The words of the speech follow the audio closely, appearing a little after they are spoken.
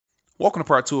Welcome to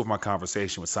part two of my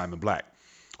conversation with Simon Black.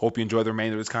 Hope you enjoy the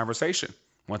remainder of this conversation.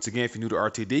 Once again, if you're new to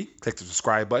RTD, click the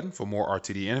subscribe button for more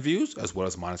RTD interviews as well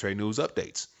as monetary news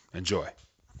updates. Enjoy.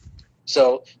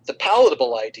 So the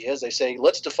palatable idea is they say,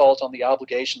 let's default on the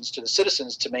obligations to the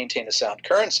citizens to maintain a sound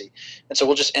currency. And so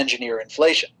we'll just engineer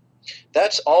inflation.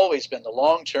 That's always been the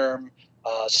long-term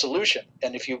solution.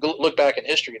 And if you look back in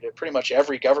history, pretty much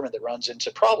every government that runs into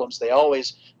problems, they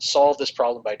always solve this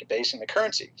problem by debasing the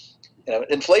currency.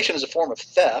 Inflation is a form of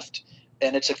theft,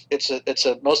 and it's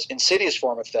a most insidious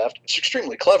form of theft. It's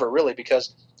extremely clever, really,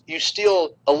 because you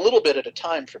steal a little bit at a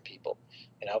time from people.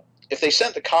 If they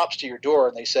sent the cops to your door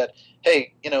and they said,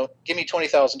 "Hey, give me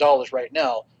 $20,000 right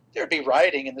now," there would be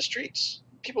rioting in the streets.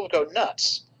 People would go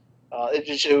nuts.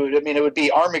 It would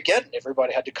be Armageddon.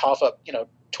 Everybody had to cough up,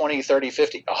 20, 30,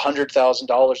 50,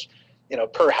 $100,000,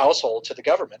 per household to the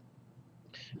government.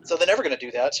 So they're never going to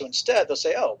do that. So instead, they'll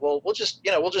say, "Oh, well, we'll just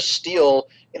steal,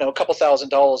 a couple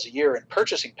 $1,000s a year in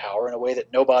purchasing power in a way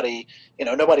that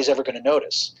nobody's ever going to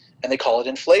notice." And they call it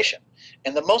inflation.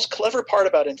 And the most clever part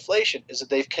about inflation is that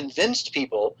they've convinced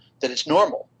people that it's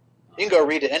normal. You can go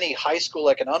read any high school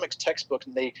economics textbook,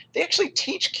 and they actually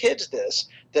teach kids this,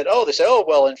 that, they say, "Oh,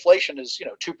 well, inflation is,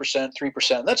 2%,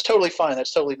 3%. That's totally fine.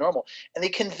 That's totally normal." And they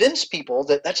convince people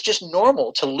that that's just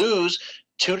normal to lose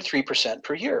 2 to 3%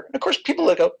 per year. And of course, people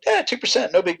that go,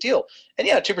 2%, no big deal. And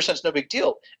yeah, 2% is no big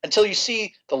deal until you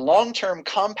see the long-term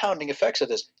compounding effects of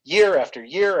this year after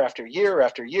year after year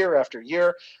after year after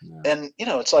year. Yeah. And,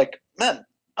 it's like, man,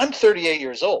 I'm 38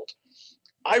 years old.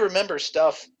 I remember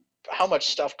how much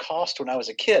stuff cost when I was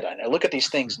a kid. And I look at these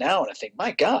things now and I think,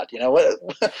 my God,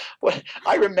 what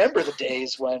I remember the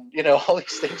days when, all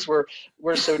these things were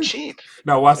so cheap.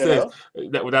 Now, watch this.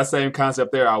 With that same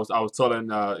concept there, I was telling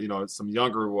some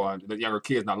the younger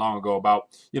kids not long ago about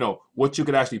what you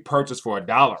could actually purchase for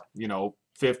 $1.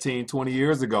 15, 20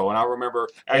 years ago. And I remember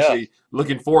actually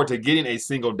looking forward to getting a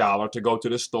single dollar to go to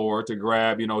the store to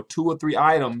grab, 2 or 3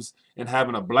 items and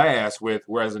having a blast with.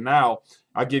 Whereas now,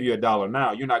 I'll give you $1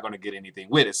 now, you're not going to get anything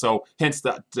with it. So hence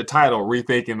the title,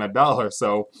 Rethinking the Dollar.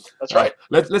 So that's right.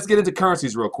 Let's get into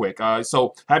currencies real quick.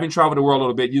 So having traveled the world a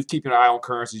little bit, you keep an eye on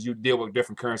currencies. You deal with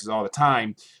different currencies all the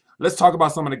time. Let's talk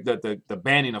about some of the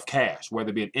banning of cash, whether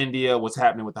it be in India, what's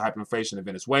happening with the hyperinflation in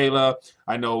Venezuela.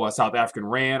 I know South African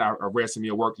rand. I read some of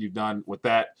your work you've done with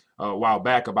that a while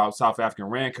back about South African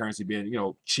rand currency being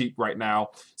cheap right now.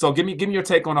 So give me your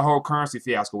take on the whole currency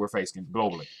fiasco we're facing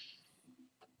globally.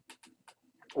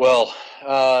 Well,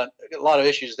 a lot of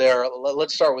issues there.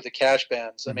 Let's start with the cash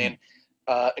bans. I mean,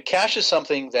 cash is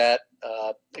something that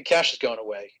cash is going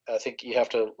away. I think you have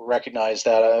to recognize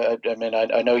that.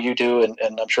 I know you do,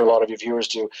 and I'm sure a lot of your viewers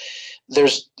do.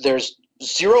 There's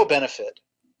zero benefit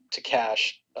to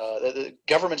cash. The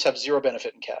governments have zero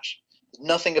benefit in cash.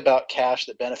 Nothing about cash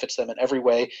that benefits them in every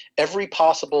way. Every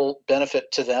possible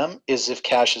benefit to them is if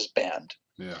cash is banned.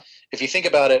 Yeah. If you think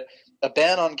about it, a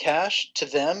ban on cash to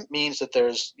them means that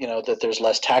there's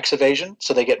less tax evasion,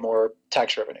 so they get more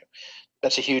tax revenue.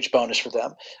 That's a huge bonus for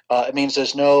them. It means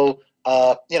there's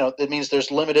it means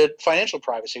there's limited financial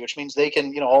privacy, which means they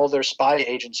can, all of their spy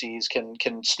agencies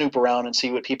can snoop around and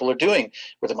see what people are doing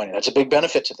with the money. That's a big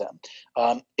benefit to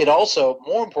them. It also,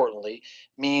 more importantly,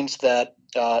 means that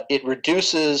it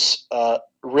reduces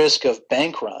risk of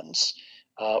bank runs.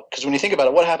 Because when you think about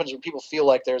it, what happens when people feel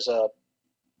like there's a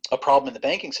problem in the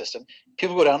banking system?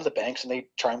 People go down to the banks and they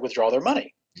try and withdraw their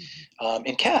money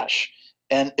in cash.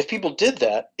 And if people did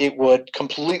that, it would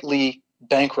completely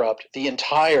bankrupt the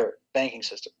entire banking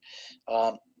system.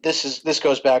 This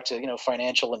goes back to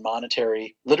financial and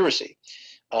monetary literacy.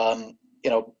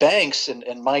 Banks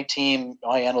and my team,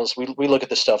 my analysts, we look at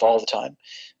this stuff all the time.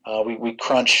 We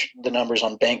crunch the numbers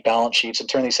on bank balance sheets and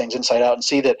turn these things inside out and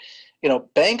see that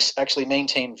banks actually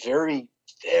maintain very,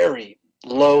 very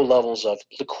low levels of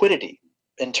liquidity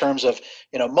in terms of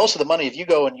most of the money. If you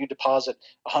go and you deposit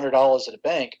 $100 at a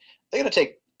bank, they're going to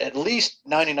take at least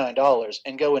 $99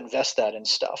 and go invest that in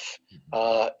stuff.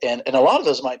 And a lot of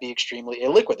those might be extremely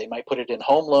illiquid. They might put it in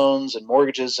home loans and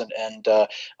mortgages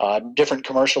and different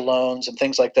commercial loans and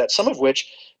things like that, some of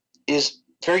which is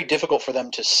very difficult for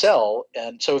them to sell.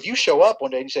 And so if you show up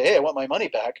one day and you say, "Hey, I want my money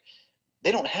back,"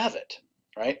 they don't have it.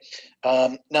 Right?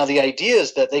 Now, the idea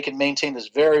is that they can maintain this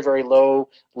very, very low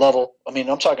level. I mean,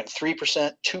 I'm talking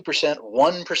 3%, 2%,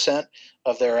 1%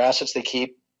 of their assets they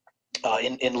keep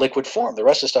in liquid form. The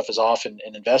rest of the stuff is off and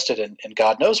invested in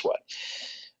God knows what.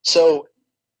 So,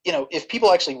 if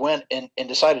people actually went and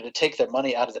decided to take their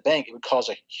money out of the bank, it would cause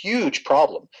a huge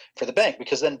problem for the bank,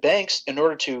 because then banks, in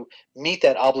order to meet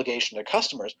that obligation to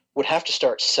customers, would have to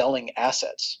start selling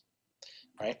assets.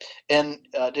 right? And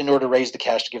in order to raise the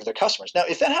cash to give their customers. Now,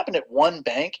 if that happened at one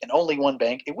bank and only one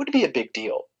bank, it would be a big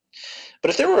deal. But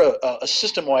if there were a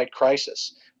system-wide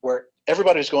crisis where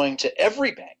everybody was going to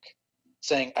every bank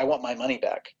saying, I want my money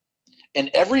back, and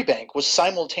every bank was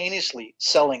simultaneously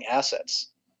selling assets,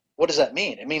 what does that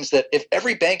mean? It means that if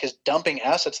every bank is dumping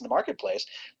assets in the marketplace,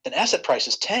 then asset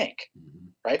prices tank,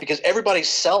 right? Because everybody's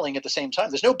selling at the same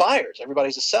time. There's no buyers.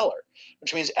 Everybody's a seller,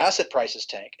 which means asset prices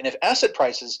tank. And if asset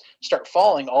prices start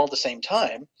falling all at the same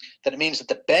time, then it means that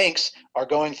the banks are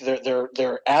going through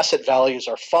their asset values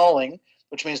are falling,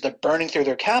 which means they're burning through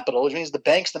their capital, which means the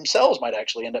banks themselves might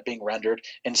actually end up being rendered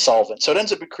insolvent. So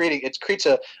it creates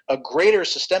a greater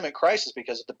systemic crisis,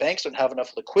 because if the banks don't have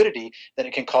enough liquidity, then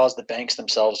it can cause the banks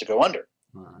themselves to go under.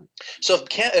 Right. So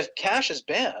if cash is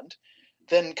banned,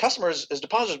 then customers as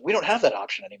depositors, we don't have that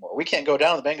option anymore. We can't go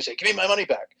down to the bank and say, give me my money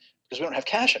back, because we don't have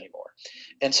cash anymore.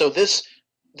 And so this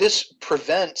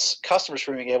prevents customers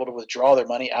from being able to withdraw their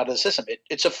money out of the system.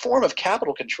 It's a form of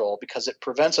capital control, because it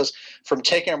prevents us from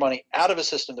taking our money out of a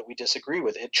system that we disagree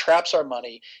with. It traps our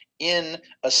money in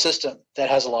a system that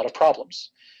has a lot of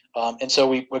problems. And so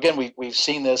we've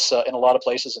seen this in a lot of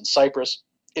places. In Cyprus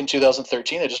in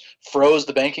 2013, they just froze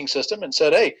the banking system and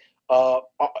said, hey,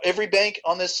 every bank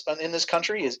in this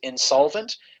country is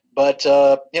insolvent, but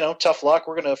tough luck.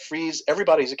 We're going to freeze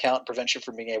everybody's account and prevent you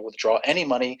from being able to withdraw any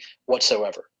money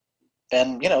whatsoever.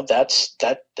 And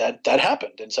that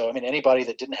happened. And so anybody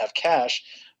that didn't have cash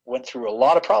went through a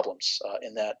lot of problems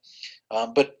in that.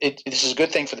 But this is a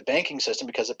good thing for the banking system,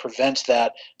 because it prevents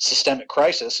that systemic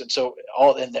crisis, and so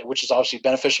which is obviously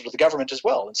beneficial to the government as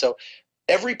well. And so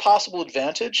every possible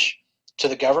advantage to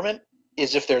the government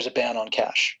is if there's a ban on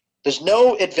cash. There's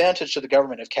no advantage to the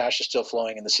government if cash is still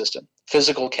flowing in the system,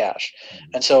 physical cash.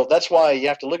 And so that's why you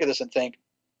have to look at this and think,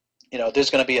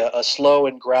 there's going to be a slow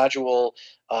and gradual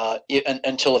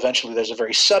until eventually there's a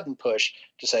very sudden push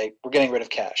to say, we're getting rid of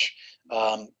cash.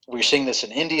 We're seeing this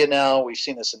in India now. We've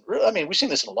seen this we've seen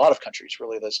this in a lot of countries,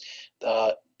 really. There's,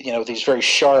 these very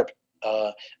sharp,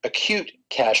 acute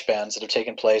cash bans that have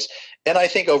taken place. And I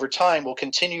think over time we'll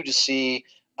continue to see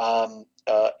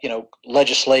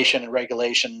legislation and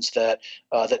regulations that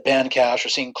ban cash. We're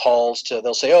seeing calls to,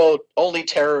 they'll say, oh, only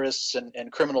terrorists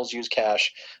and criminals use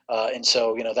cash, and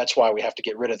so that's why we have to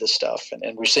get rid of this stuff.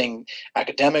 And we're seeing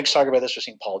academics talk about this. We're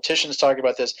seeing politicians talk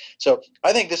about this. So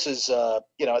I think this is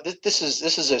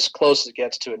this is as close as it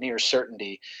gets to a near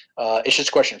certainty. It's just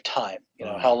a question of time.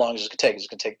 How long is it going to take? Is it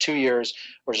going to take 2 years,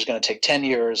 or is it going to take 10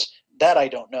 years? That I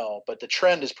don't know, but the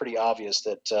trend is pretty obvious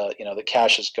that the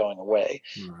cash is going away.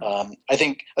 Right. I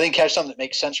think cash is something that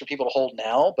makes sense for people to hold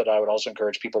now, but I would also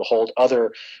encourage people to hold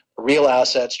other real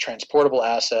assets, transportable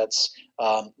assets,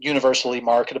 universally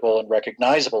marketable and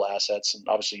recognizable assets, and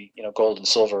obviously gold and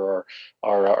silver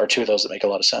are two of those that make a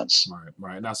lot of sense.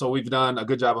 Right. Now, so we've done a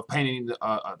good job of painting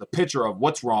the picture of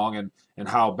what's wrong and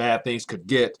how bad things could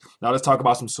get. Now let's talk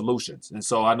about some solutions. And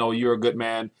so I know you're a good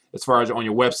man as far as on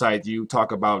your website. You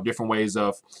talk about different ways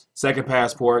of second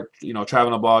passport,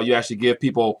 traveling abroad. You actually give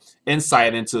people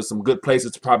insight into some good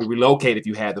places to probably relocate if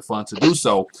you had the funds to do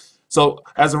so. So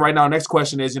as of right now, next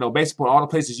question is, based upon all the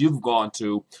places you've gone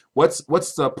to, what's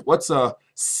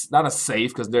not a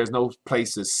safe, because there's no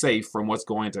place is safe from what's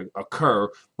going to occur,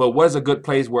 but what is a good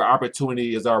place where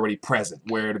opportunity is already present,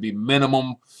 where it'll be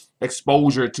minimum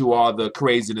exposure to all the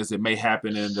craziness that may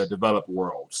happen in the developed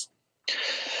worlds?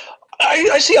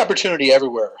 I see opportunity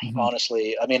everywhere,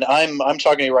 honestly. I'm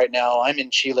talking to you right now. I'm in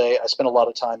Chile. I spend a lot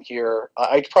of time here.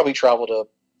 I probably travel to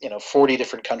 40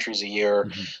 different countries a year,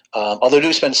 although I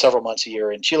do spend several months a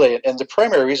year in Chile. And the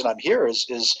primary reason I'm here is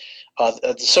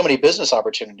so many business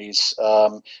opportunities.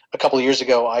 A couple of years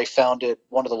ago, I founded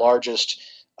one of the largest,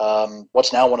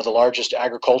 what's now one of the largest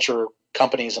agriculture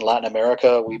companies in Latin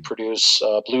America. We produce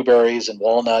blueberries and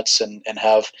walnuts and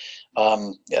have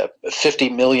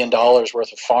 $50 million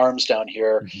worth of farms down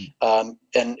here. And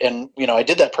I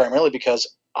did that primarily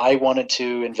because I wanted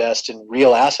to invest in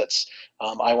real assets.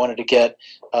 I wanted to get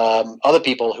other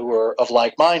people who were of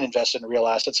like mind invested in real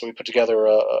assets. So we put together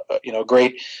a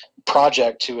great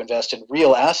project to invest in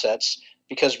real assets,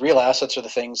 because real assets are the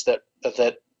things that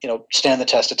stand the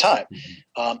test of time.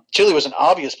 Chile was an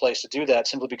obvious place to do that,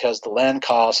 simply because the land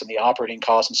costs and the operating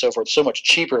costs and so forth are so much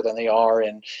cheaper than they are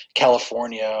in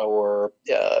California or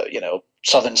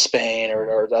southern Spain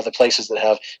or other places that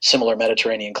have similar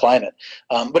Mediterranean climate.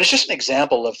 But it's just an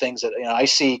example of things that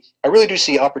I really do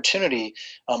see opportunity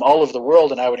all over the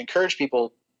world, and I would encourage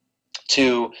people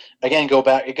to, again, go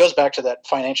back. It goes back to that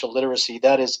financial literacy.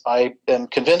 That is, I am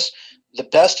convinced the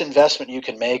best investment you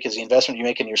can make is the investment you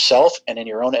make in yourself and in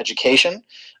your own education,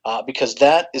 because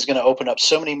that is going to open up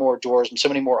so many more doors and so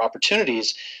many more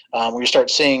opportunities, where you start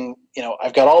seeing,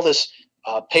 I've got all this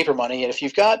paper money, and if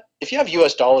you have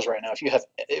U.S. dollars right now,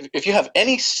 if you have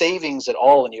any savings at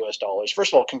all in U.S. dollars,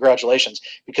 first of all, congratulations,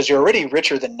 because you're already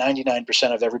richer than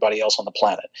 99% of everybody else on the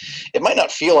planet. It might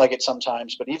not feel like it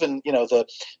sometimes, but even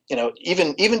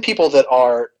even people that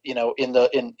are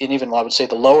in even, I would say,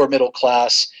 the lower middle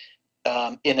class,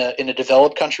 in a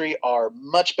developed country, are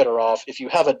much better off. If you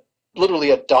have literally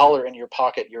 $1 in your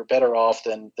pocket, you're better off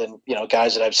than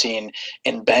guys that I've seen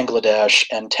in Bangladesh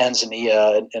and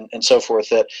Tanzania and so forth,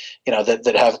 that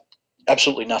that have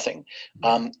absolutely nothing,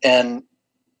 and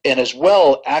as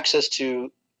well, access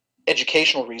to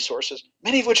educational resources,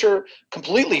 many of which are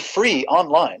completely free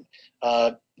online,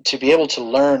 to be able to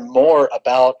learn more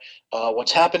about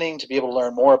what's happening, to be able to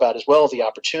learn more about as well the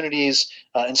opportunities,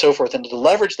 and so forth, and to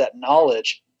leverage that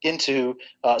knowledge into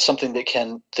something that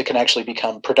can actually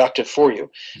become productive for you.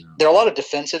 Yeah. There are a lot of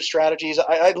defensive strategies.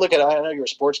 I look at it, I know you're a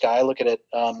sports guy. I look at it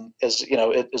as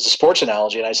as a sports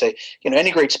analogy, and I say,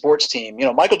 any great sports team.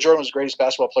 Michael Jordan was the greatest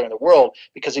basketball player in the world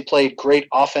because he played great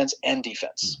offense and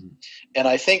defense. Mm-hmm. And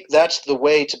I think that's the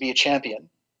way to be a champion,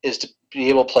 is to be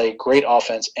able to play great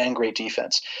offense and great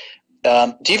defense.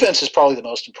 Defense is probably the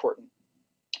most important.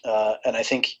 And I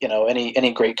think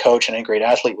any great coach and any great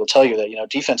athlete will tell you that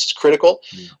defense is critical.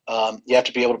 Yeah. You have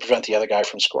to be able to prevent the other guy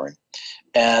from scoring,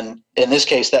 and in this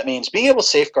case, that means being able to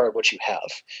safeguard what you have.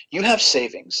 You have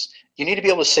savings. You need to be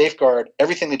able to safeguard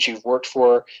everything that you've worked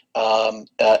for,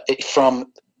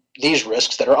 from these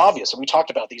risks that are obvious. And we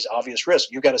talked about these obvious risks.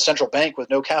 You've got a central bank with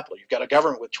no capital. You've got a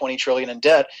government with $20 trillion in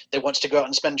debt that wants to go out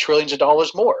and spend trillions of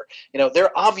dollars more. There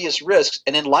are obvious risks,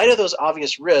 and in light of those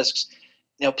obvious risks,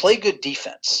 play good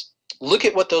defense. Look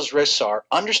at what those risks are,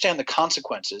 understand the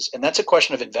consequences, and that's a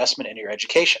question of investment in your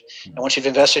education. And once you've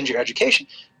invested in your education,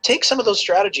 take some of those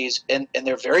strategies, and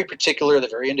they're very particular, they're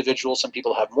very individual. Some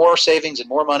people have more savings and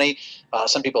more money.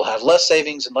 Some people have less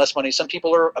savings and less money. Some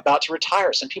people are about to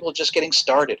retire. Some people are just getting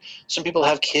started. Some people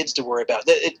have kids to worry about.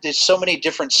 There's so many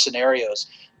different scenarios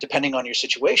depending on your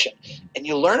situation. And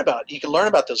you can learn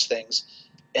about those things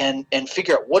and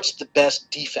figure out what's the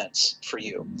best defense for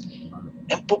you.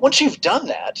 But once you've done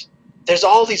that, there's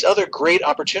all these other great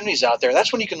opportunities out there.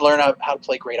 That's when you can learn how to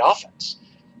play great offense.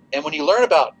 And when you learn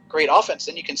about great offense,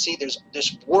 then you can see there's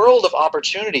this world of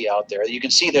opportunity out there. You can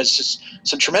see there's just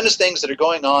some tremendous things that are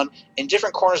going on in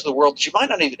different corners of the world that you might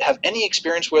not even have any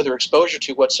experience with or exposure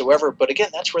to whatsoever. But again,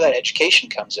 that's where that education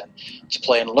comes in to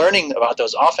play, and learning about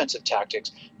those offensive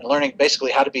tactics, and learning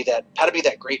basically how to be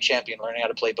that great champion, learning how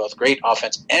to play both great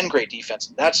offense and great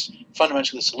defense. That's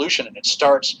fundamentally the solution, and it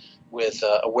starts with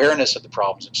awareness of the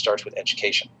problems. It starts with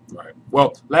education. Right.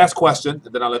 Well, last question,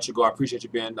 and then I'll let you go. I appreciate you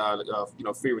being,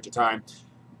 free with your time.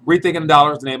 Rethinking the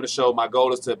Dollar is the name of the show. My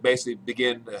goal is to basically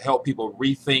begin to help people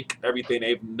rethink everything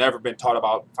they've never been taught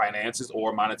about finances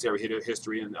or monetary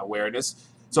history and awareness.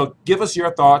 So give us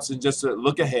your thoughts, and just to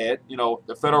look ahead.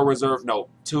 The Federal Reserve note,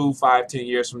 2, 5, 10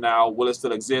 years from now, will it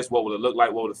still exist? What will it look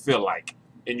like? What will it feel like,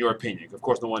 in your opinion? Of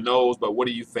course, no one knows, but what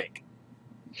do you think?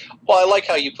 Well, I like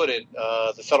how you put it,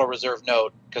 the Federal Reserve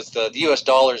note, because the U.S.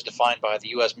 dollar is defined by the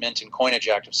U.S. Mint and Coinage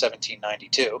Act of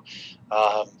 1792.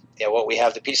 What we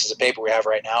have, the pieces of paper we have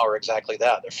right now, are exactly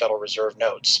that. They're Federal Reserve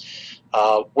notes.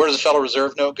 Where does the Federal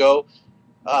Reserve note go?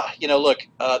 Look,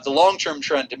 the long-term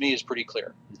trend to me is pretty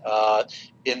clear.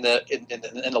 In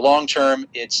the long term,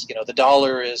 it's the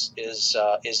dollar is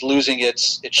losing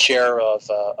its share of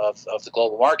the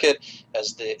global market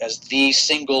as the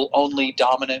single only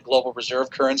dominant global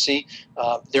reserve currency.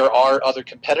 There are other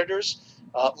competitors.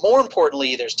 More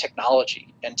importantly, there's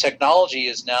technology, and technology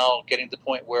is now getting to the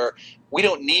point where we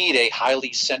don't need a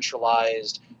highly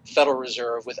centralized Federal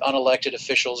Reserve with unelected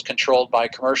officials controlled by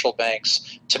commercial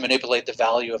banks to manipulate the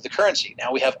value of the currency.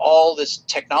 Now we have all this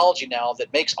technology now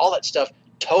that makes all that stuff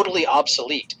totally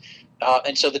obsolete.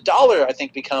 And so the dollar, I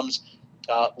think, becomes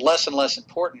less and less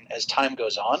important as time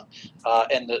goes on,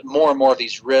 and the more and more of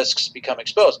these risks become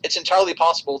exposed. It's entirely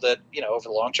possible that over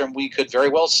the long term we could very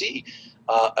well see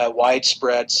a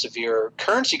widespread, severe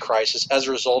currency crisis as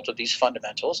a result of these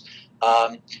fundamentals.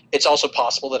 It's also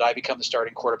possible that I become the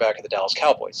starting quarterback of the Dallas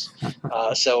Cowboys.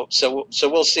 So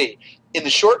we'll see. In the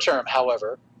short term,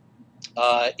 however,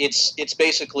 it's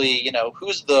basically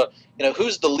who's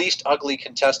the least ugly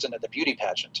contestant at the beauty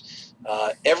pageant.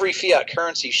 Every fiat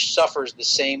currency suffers the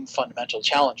same fundamental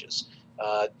challenges.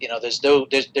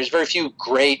 There's very few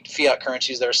great fiat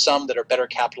currencies. There are some that are better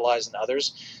capitalized than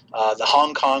others. The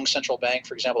Hong Kong Central Bank,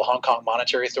 for example, the Hong Kong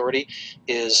Monetary Authority,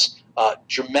 is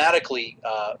dramatically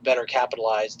better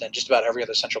capitalized than just about every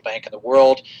other central bank in the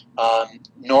world.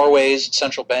 Norway's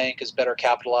central bank is better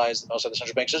capitalized than most other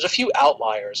central banks. There's a few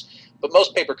outliers, but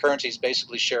most paper currencies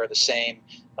basically share the same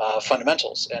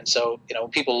fundamentals. And so, when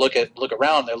people look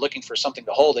around, they're looking for something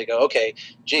to hold. They go, okay,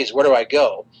 geez, where do I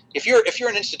go? If you're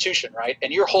an institution, right,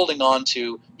 and you're holding on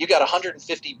to, you got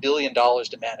 $150 billion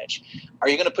to manage, are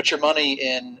you going to put your money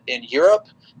in Europe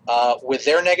with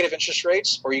their negative interest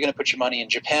rates, or are you going to put your money in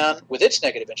Japan with its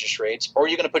negative interest rates, or are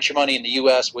you going to put your money in the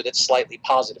U.S. with its slightly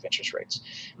positive interest rates?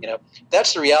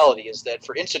 That's the reality, is that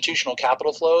for institutional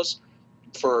capital flows,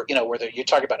 for where you're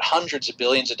talking about hundreds of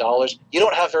billions of dollars, you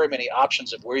don't have very many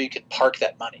options of where you can park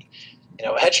that money.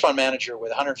 A hedge fund manager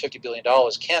with $150 billion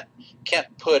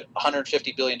can't put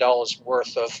 $150 billion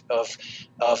worth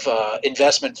of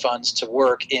investment funds to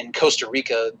work in Costa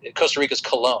Rica, Costa Rica's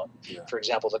colon, for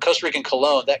example. The Costa Rican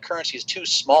colon, that currency is too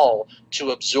small to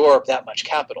absorb that much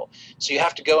capital. So you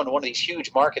have to go into one of these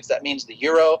huge markets. That means the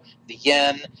euro, the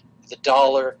yen, the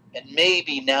dollar, and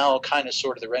maybe now kind of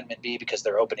sort of the renminbi, because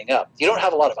they're opening up. You don't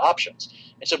have a lot of options.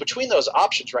 And so between those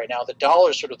options right now, the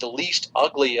dollar is sort of the least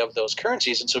ugly of those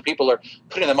currencies. And so people are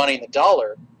putting the money in the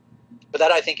dollar. But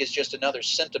that, I think, is just another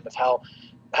symptom of how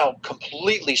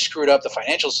completely screwed up the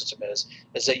financial system is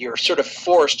that you're sort of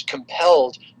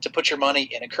compelled to put your money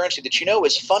in a currency that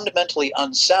is fundamentally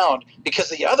unsound, because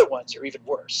the other ones are even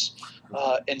worse.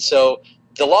 And so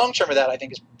the long term of that, I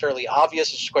think, is fairly obvious.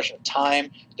 It's just a question of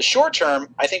time. The short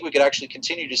term, I think we could actually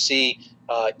continue to see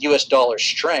U.S. dollar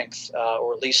strength,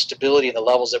 or at least stability in the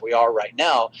levels that we are right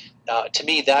now. To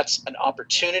me, that's an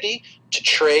opportunity to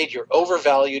trade your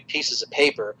overvalued pieces of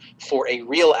paper for a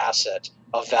real asset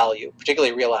of value,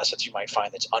 particularly real assets you might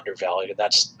find that's undervalued. And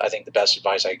that's, I think, the best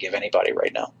advice I give anybody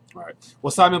right now. All right.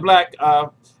 Well, Simon Black,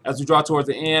 as we draw towards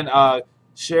the end,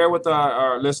 share with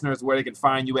our listeners where they can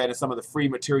find you at, and some of the free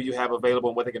material you have available,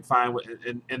 and what they can find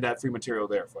in that free material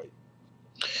there for you.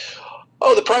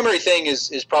 Oh, the primary thing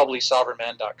is probably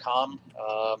SovereignMan.com.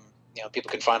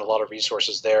 People can find a lot of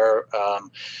resources there.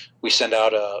 We send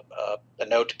out a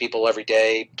note to people every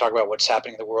day, talk about what's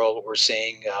happening in the world, what we're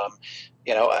seeing.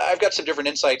 I've got some different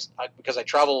insights because I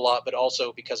travel a lot, but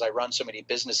also because I run so many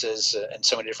businesses in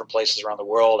so many different places around the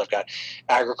world. I've got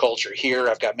agriculture here.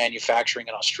 I've got manufacturing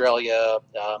in Australia.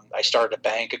 I started a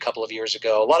bank a couple of years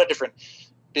ago. A lot of different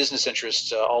business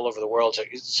interests all over the world. So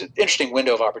it's an interesting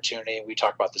window of opportunity, and we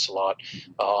talk about this a lot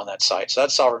on that site. So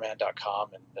that's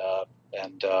SovereignMan.com,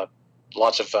 and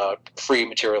lots of free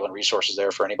material and resources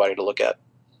there for anybody to look at.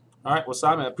 All right. Well,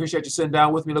 Simon, I appreciate you sitting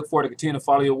down with me. Look forward to continue to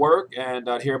follow your work and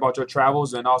hear about your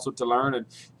travels, and also to learn and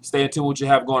stay in tune with what you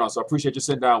have going on. So I appreciate you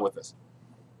sitting down with us.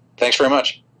 Thanks very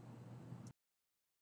much.